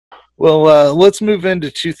Well, let's move into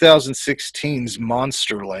 2016's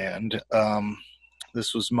Monsterland.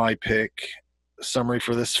 This was my pick. Summary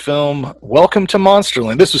for this film. Welcome to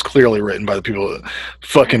Monsterland. This was clearly written by the people that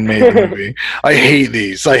fucking made the movie. I hate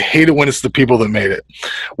these. I hate it when it's the people that made it.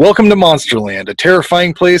 Welcome to Monsterland, a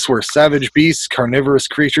terrifying place where savage beasts, carnivorous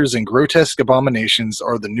creatures, and grotesque abominations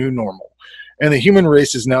are the new normal. And the human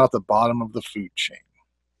race is now at the bottom of the food chain.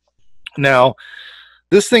 Now,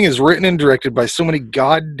 this thing is written and directed by so many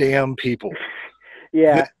goddamn people.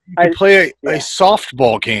 Yeah. You play a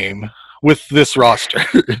softball game with this roster.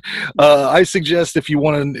 I suggest if you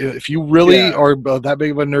really are that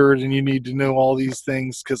big of a nerd and you need to know all these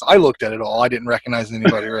things, because I looked at it all. I didn't recognize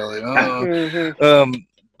anybody really.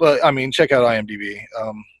 But, I mean, check out IMDb.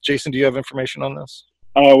 Jason, do you have information on this?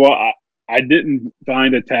 Well, I didn't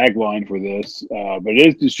find a tagline for this, but it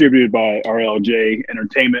is distributed by RLJ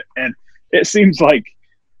Entertainment, and it seems like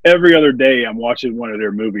every other day I'm watching one of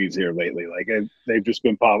their movies here lately. Like they've just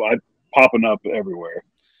been popping up everywhere.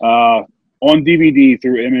 On DVD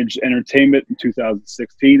through Image Entertainment in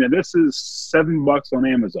 2016, and this is $7 on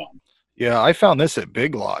Amazon. Yeah, I found this at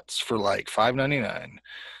Big Lots for like $5.99.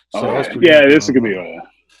 So this is gonna be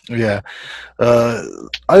yeah.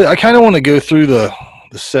 I kind of want to go through the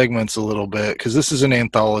segments a little bit because this is an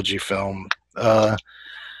anthology film.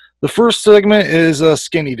 The first segment is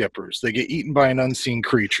Skinny Dippers. They get eaten by an unseen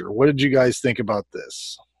creature. What did you guys think about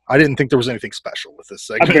this? I didn't think there was anything special with this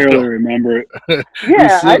segment. I barely remember it.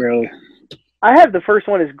 I have the first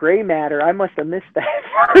one as Gray Matter. I must have missed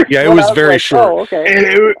that. Yeah, it was very short. Oh, okay.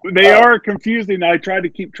 And they are confusing. I tried to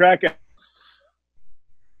keep track of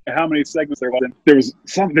how many segments there was. There's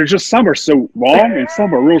just some are so long and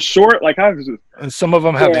some are real short. Like and some of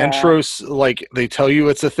them have intros, like they tell you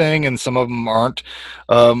it's a thing, and some of them aren't.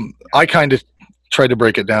 I kind of tried to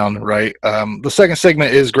break it down, right? The second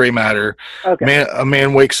segment is Gray Matter. Okay. A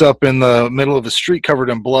man wakes up in the middle of a street covered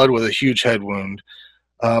in blood with a huge head wound.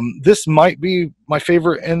 This might be my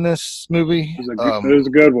favorite in this movie. It was a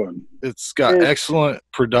good one. It's got excellent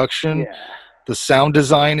production. Yeah. The sound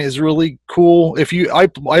design is really cool. I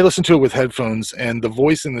listened to it with headphones, and the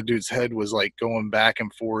voice in the dude's head was like going back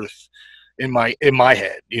and forth in my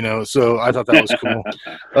head, so I thought that was cool.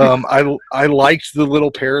 I liked the little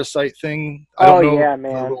parasite thing. I don't know,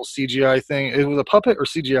 the little CGI thing. It was a puppet or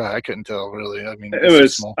CGI? I couldn't tell really. I mean, it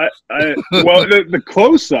was small. Well, the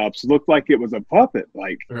close-ups looked like it was a puppet.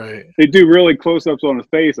 Like they do really close-ups on his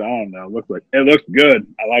face. I don't know. It looked good.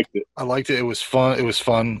 I liked it. It was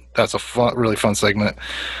fun. That's a really fun segment.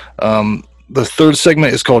 The third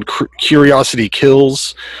segment is called Curiosity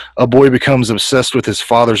Kills. A boy becomes obsessed with his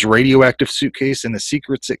father's radioactive suitcase and the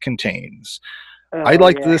secrets it contains. I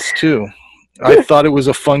liked this too. I thought it was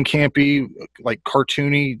a fun, campy, like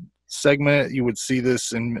cartoony segment. You would see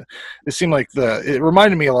this, and it seemed like it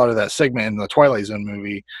reminded me a lot of that segment in the Twilight Zone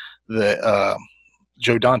movie that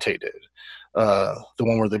Joe Dante did. The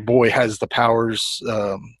one where the boy has the powers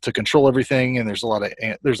to control everything, and there's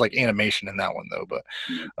like animation in that one though. But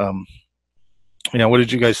what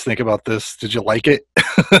did you guys think about this? Did you like it?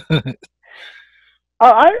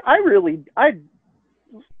 An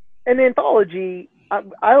anthology.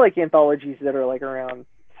 I like anthologies that are like around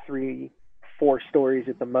 3-4 stories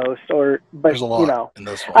at the most. But there's a lot in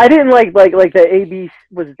this one. I didn't like the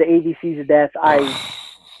ABCs of Death.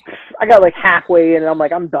 I got like halfway in and I'm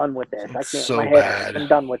like, I'm done with this. I can't. So bad. I'm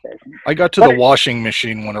done with this. I got to the washing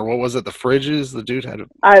machine one, or what was it? The fridges. The dude had.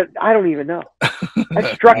 I don't even know.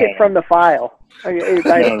 I struck it from the file.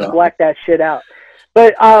 I blacked that shit out.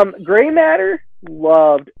 But Gray Matter,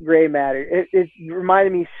 loved Gray Matter. It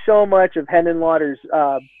reminded me so much of Henenlotter's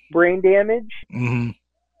Brain Damage. Mm-hmm.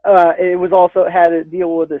 It was also had to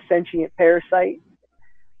deal with a sentient parasite.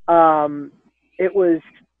 I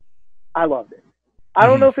loved it. I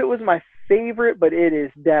don't know if it was my favorite, but it is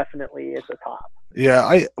definitely at the top.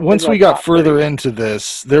 Yeah, once we got further into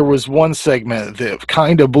this, there was one segment that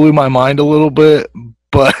kind of blew my mind a little bit,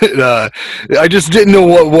 but I just didn't know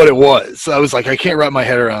what it was. I was like, I can't wrap my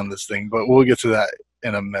head around this thing, but we'll get to that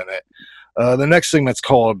in a minute. The next segment's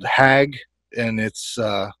called Hag, and it's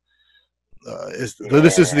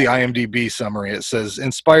this is the IMDb summary. It says,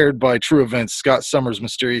 inspired by true events, Scott Summers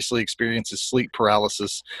mysteriously experiences sleep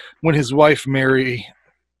paralysis when his wife Marie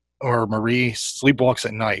sleepwalks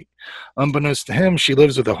at night. Unbeknownst to him, she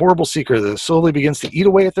lives with a horrible secret that slowly begins to eat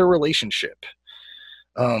away at their relationship.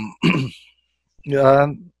 I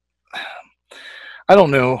don't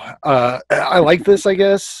know. I like this, I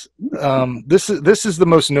guess. This is the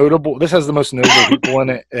most notable. This has the most notable people in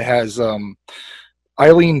it. It has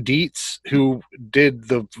Eileen Dietz, who did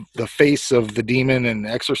the face of the demon in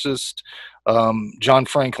Exorcist. John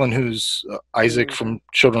Franklin, who's Isaac from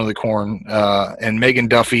Children of the Corn, and Megan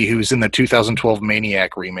Duffy, who's in the 2012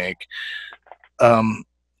 Maniac remake.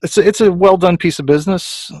 It's a well done piece of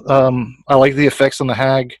business. I like the effects on the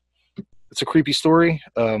hag. It's a creepy story.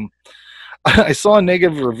 I saw a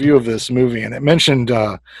negative review of this movie, and it mentioned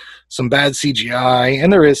some bad CGI,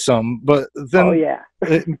 and there is some, but then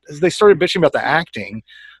they started bitching about the acting.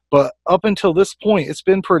 But up until this point, it's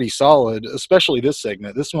been pretty solid, especially this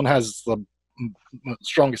segment. This one has the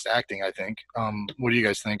strongest acting, I think. What do you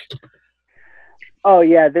guys think? Oh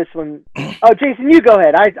yeah, this one. Oh, Jason, you go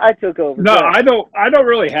ahead. I took over. No, I don't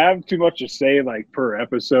really have too much to say like per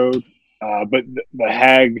episode, but the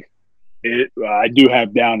hag, I do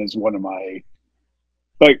have down as one of my,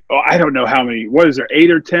 like, I don't know how many. What is there,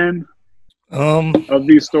 8 or 10 of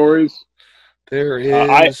these stories? There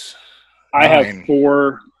is. I have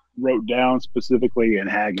 4 wrote down specifically, and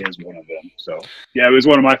hag is one of them. So yeah, it was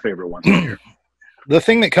one of my favorite ones here. The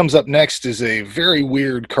thing that comes up next is a very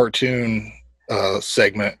weird cartoon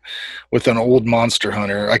segment with an old monster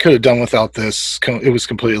hunter. I could have done without this. It was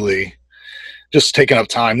completely just taking up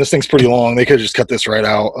time. This thing's pretty long. They could have just cut this right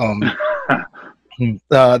out.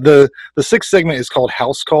 The sixth segment is called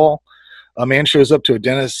House Call. A man shows up to a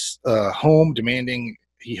dentist's home demanding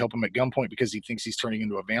he help him at gunpoint because he thinks he's turning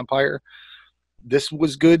into a vampire. This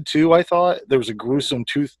was good too, I thought. There was a gruesome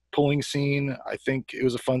tooth pulling scene. I think it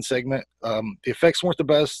was a fun segment. The effects weren't the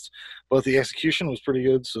best, but the execution was pretty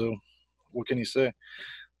good. So what can you say?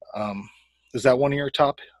 Is that one of your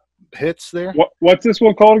top hits there? What's this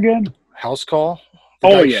one called again? House Call.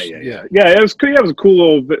 Yeah. It was a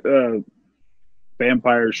cool little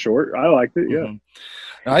vampire short. I liked it. Yeah.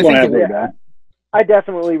 Mm-hmm. I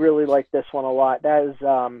definitely really like this one a lot.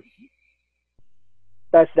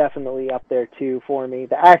 That's definitely up there too for me.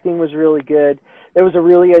 The acting was really good. It was a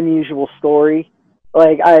really unusual story.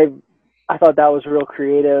 Like I thought that was real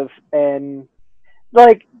creative, and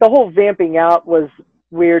like the whole vamping out was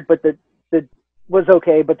weird, but the was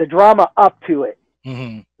okay. But the drama up to it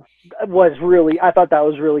was really. I thought that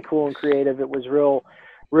was really cool and creative. It was real.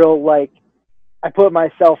 Like I put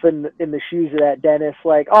myself in the shoes of that dentist.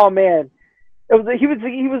 Like, oh man. He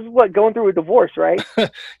was what, going through a divorce, right?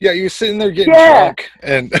 Yeah, he was sitting there getting drunk,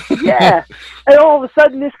 and and all of a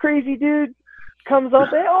sudden this crazy dude comes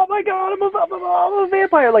up and, oh my god, I'm a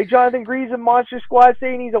vampire, like Jonathan Greaves in Monster Squad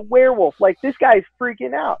saying he's a werewolf. Like this guy's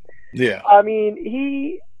freaking out. Yeah, I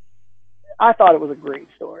mean, I thought it was a great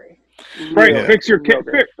story. Frank, fix your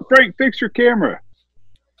camera.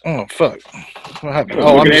 Oh fuck! What happened?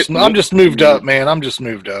 Oh, I'm just moved up, man. I'm just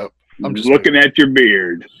moved up. I'm just looking at your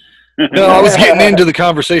beard. No, I was getting into the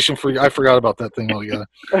conversation for you. I forgot about that thing altogether.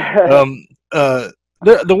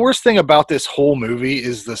 The worst thing about this whole movie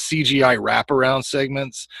is the CGI wraparound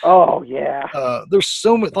segments. Oh yeah. There's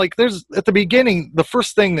so much. Like there's at the beginning, the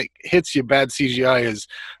first thing that hits you bad CGI is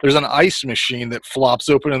there's an ice machine that flops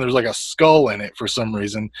open and there's like a skull in it for some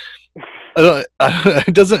reason.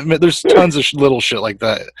 It doesn't. There's tons of little shit like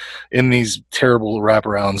that in these terrible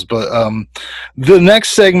wraparounds. But the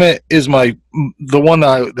next segment is the one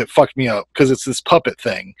that fucked me up because it's this puppet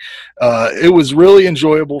thing. It was really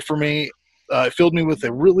enjoyable for me. It filled me with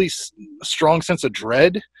a really strong sense of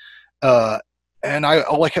dread, and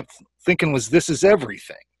all I kept thinking was, "This is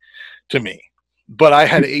everything to me." But I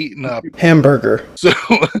had eaten up hamburger, so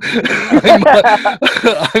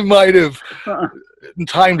I might have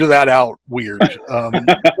timed that out weird.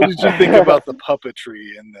 What did you think about the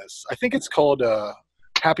puppetry in this? I think it's called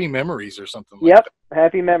Happy Memories or something like that.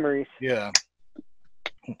 Happy Memories. Yeah.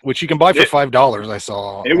 Which you can buy for $5, I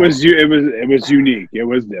saw. It was unique. It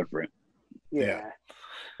was different. Yeah.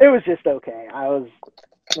 It was just okay. I was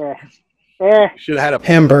should have had a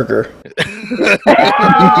hamburger.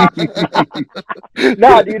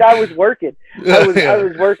 No, dude, I was working. I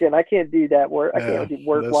was working. I can't do that work. I can't do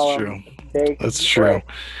work while I'm taking. That's true.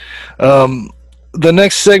 The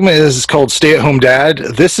next segment is called Stay at Home Dad.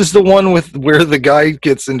 This is the one where the guy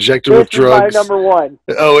gets injected with drugs. My number one.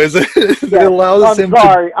 Oh, is it? Yes. I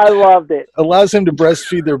loved it. Allows him to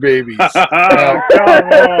breastfeed their babies. Come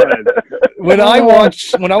on. When I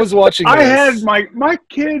was watching this, I had my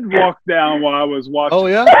kid walk down while I was watching. Oh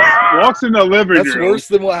yeah, walks in the living room. That's worse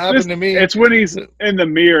than what happened to me. It's when he's in the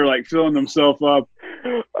mirror, like filling himself up.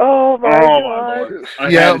 Oh my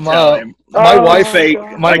god!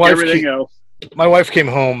 My wife came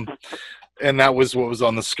home, and that was what was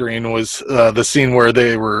on the screen. Was the scene where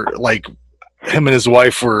they were like, him and his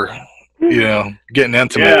wife were, getting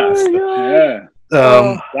intimate.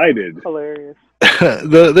 Yeah. Excited. Hilarious.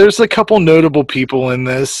 There's a couple notable people in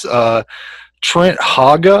this. Trent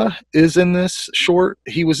Haga is in this short.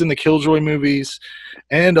 He was in the Killjoy movies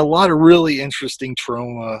and a lot of really interesting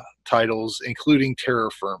trauma titles, including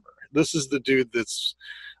Terror Firmer. This is the dude that's,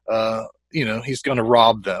 he's going to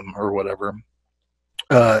rob them or whatever.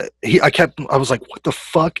 I was like, what the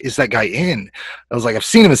fuck is that guy in? I was like, I've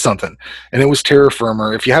seen him in something, and it was Terror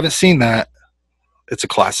Firmer. If you haven't seen that, it's a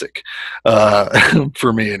classic,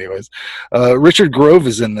 for me anyways. Richard Grove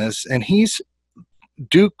is in this, and he's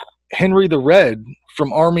Duke Henry the Red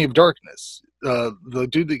from Army of Darkness. The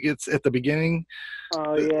dude that gets at the beginning,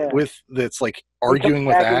 that's like arguing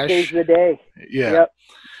with Ash. Saves the day. Yeah.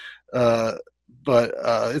 Yep.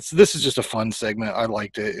 This is just a fun segment. I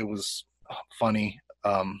liked it. It was funny.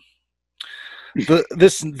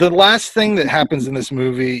 The last thing that happens in this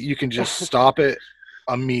movie, you can just stop it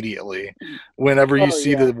immediately whenever you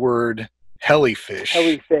see the word hellyfish.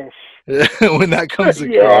 When that comes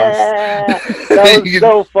across. Yeah, that was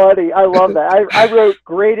so funny. I love that. I wrote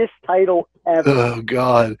greatest title ever. Oh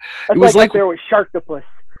God, it was like there was Sharktopus.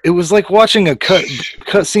 It was like watching a cut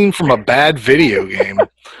scene from a bad video game.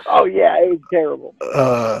 Oh yeah, it was terrible.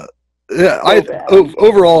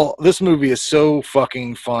 Overall, this movie is so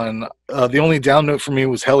fucking fun. The only down note for me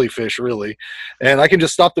was hellyfish, really, and I can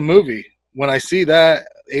just stop the movie when I see that.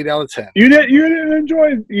 8 out of 10. You didn't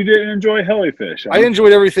enjoy hellyfish. I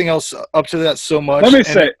enjoyed everything else up to that so much. Let me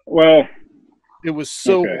say, it was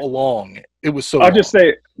so long. It was so. I'll just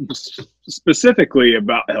say specifically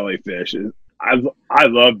about hellyfish. I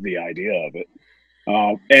love the idea of it,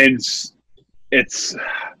 and it's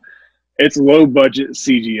low budget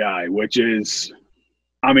CGI, which is,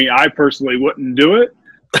 I mean, I personally wouldn't do it,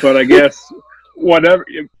 but I guess. Whatever.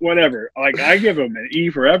 Like, I give them an E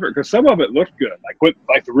for effort because some of it looked good.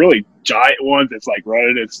 Like the really giant ones that's like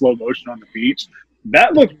running in slow motion on the beach.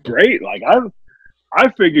 That looked great. Like I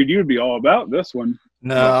figured you'd be all about this one.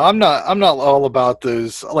 No, I'm not all about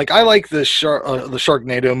those. Like, I like the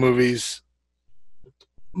Sharknado movies,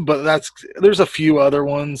 but there's a few other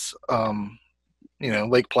ones.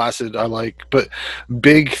 Lake Placid I like, but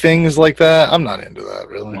big things like that, I'm not into that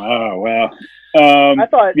really. Wow, wow. I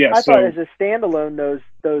thought as a standalone,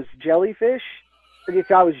 those jellyfish. If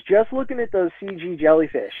I was just looking at those CG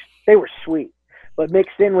jellyfish, they were sweet, but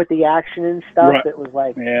mixed in with the action and stuff, it was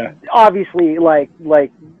like obviously like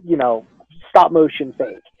stop motion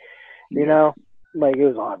fake. Like it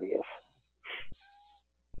was obvious.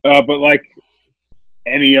 But like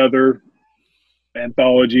any other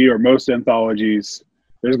anthology or most anthologies,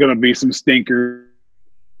 there's going to be some stinkers.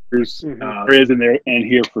 There is in there and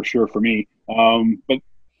here for sure for me, but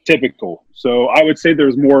typical. So I would say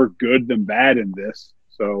there's more good than bad in this.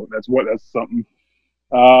 So that's something.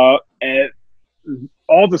 And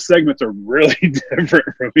all the segments are really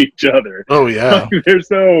different from each other. Oh yeah,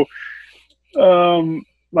 there's no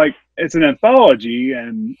like it's an anthology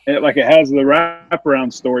and it has the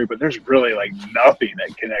wraparound story, but there's really like nothing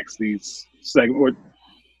that connects these segments.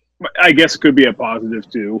 I guess it could be a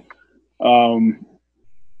positive too.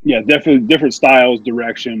 Yeah, definitely different styles,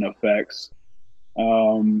 direction, effects.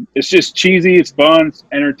 It's just cheesy. It's fun. It's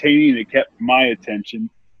entertaining. It kept my attention.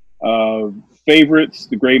 Favorites: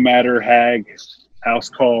 The Gray Matter, Hag, House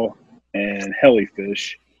Call, and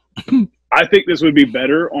Hellyfish. I think this would be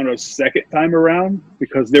better on a second time around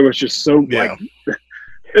because there was just so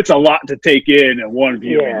it's a lot to take in one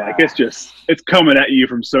viewing. Yeah. Like it's coming at you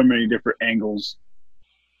from so many different angles.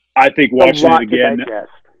 I think watching it again.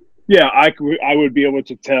 Yeah, I would be able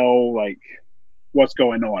to tell like what's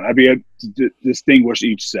going on. I'd be able to distinguish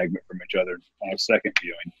each segment from each other on a second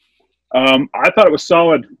viewing. I thought it was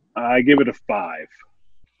solid. I give it a 5.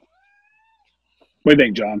 What do you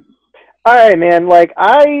think, John? All right, man. Like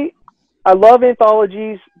I love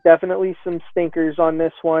anthologies. Definitely some stinkers on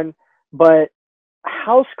this one, but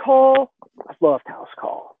House Call, I loved House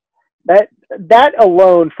Call. That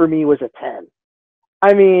alone for me was a 10.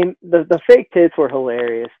 I mean, the fake tits were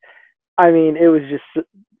hilarious. I mean, it was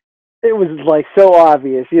like so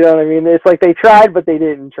obvious, you know what I mean? It's like they tried, but they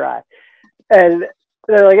didn't try. And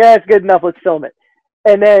they're like, it's good enough, let's film it.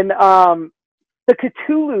 And then the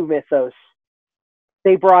Cthulhu mythos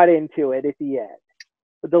they brought into it at the end.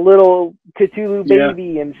 The little Cthulhu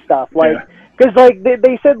baby and stuff. Because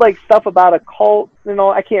they said like stuff about a cult and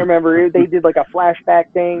all. I can't remember. They did like a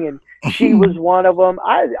flashback thing and she was one of them.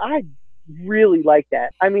 I really like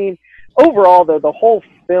that. I mean, overall though, the whole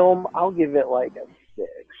film, I'll give it like a 6.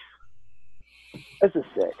 That's a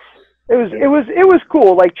 6. It was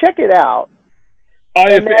cool. Like, check it out.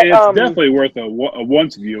 It's definitely worth a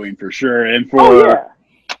once viewing for sure. And for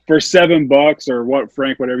 $7 or what,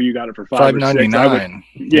 Frank, whatever you got it for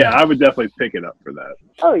 $5.99. Yeah, I would definitely pick it up for that.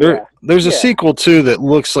 Oh yeah. There's a sequel too that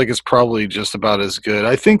looks like it's probably just about as good.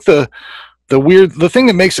 I think the thing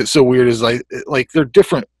that makes it so weird is like they're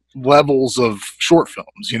different levels of short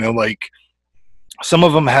films. You know, like some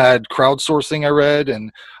of them had crowdsourcing, I read,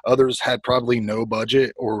 and others had probably no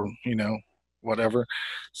budget or whatever.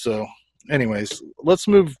 So, anyways, let's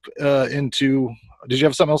move into. Did you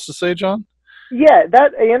have something else to say, John? Yeah,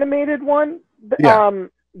 that animated one. Yeah.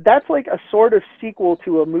 That's like a sort of sequel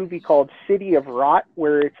to a movie called City of Rot,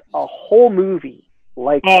 where it's a whole movie.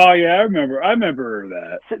 Like, oh yeah, I remember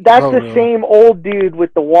that. That's the same old dude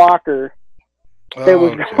with the walker that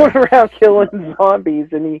was going around killing zombies,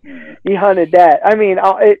 and he hunted that. I mean,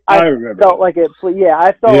 I felt like it. Yeah,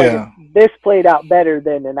 I felt like this played out better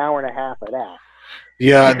than an hour and a half of that.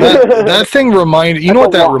 Yeah, that thing reminded you know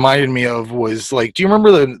what that reminded me of was like, do you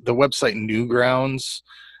remember the website Newgrounds?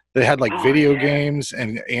 They had like video games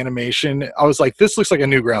and animation. I was like, this looks like a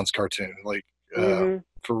Newgrounds cartoon, like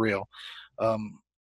for real.